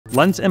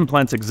Lens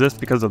implants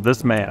exist because of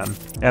this man.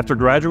 After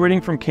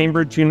graduating from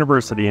Cambridge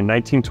University in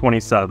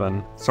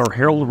 1927, Sir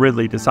Harold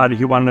Ridley decided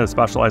he wanted to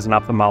specialize in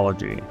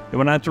ophthalmology. He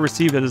went on to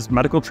receive his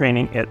medical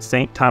training at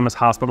St. Thomas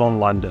Hospital in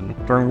London.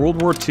 During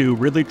World War II,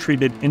 Ridley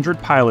treated injured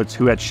pilots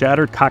who had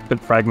shattered cockpit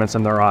fragments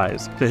in their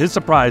eyes. To his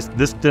surprise,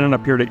 this didn't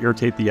appear to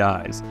irritate the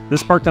eyes. This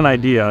sparked an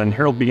idea, and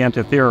Harold began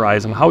to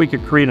theorize on how he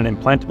could create an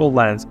implantable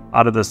lens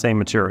out of the same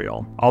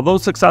material. Although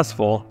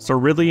successful, Sir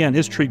Ridley and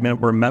his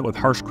treatment were met with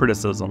harsh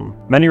criticism,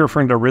 many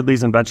referring to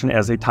Ridley's invention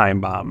as a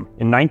time bomb.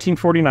 In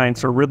 1949,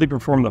 Sir Ridley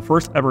performed the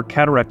first ever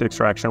cataract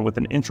extraction with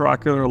an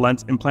intraocular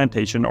lens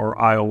implantation, or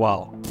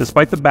IOL.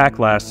 Despite the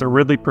backlash, Sir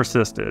Ridley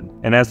persisted,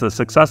 and as the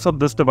success of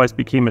this device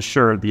became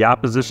assured, the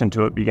opposition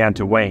to it began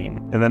to wane.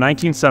 In the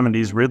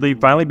 1970s, Ridley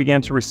finally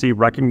began to receive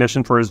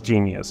recognition for his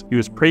genius. He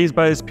was praised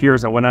by his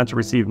peers and went on to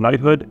receive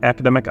knighthood,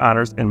 academic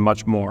honors, and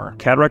much more.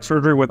 Cataract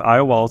surgery with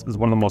IOLs is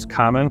one of the most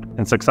common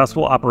and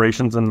successful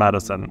operations in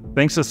medicine.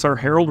 Thanks to Sir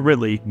Harold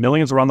Ridley,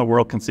 millions around the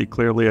world can see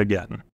clearly again.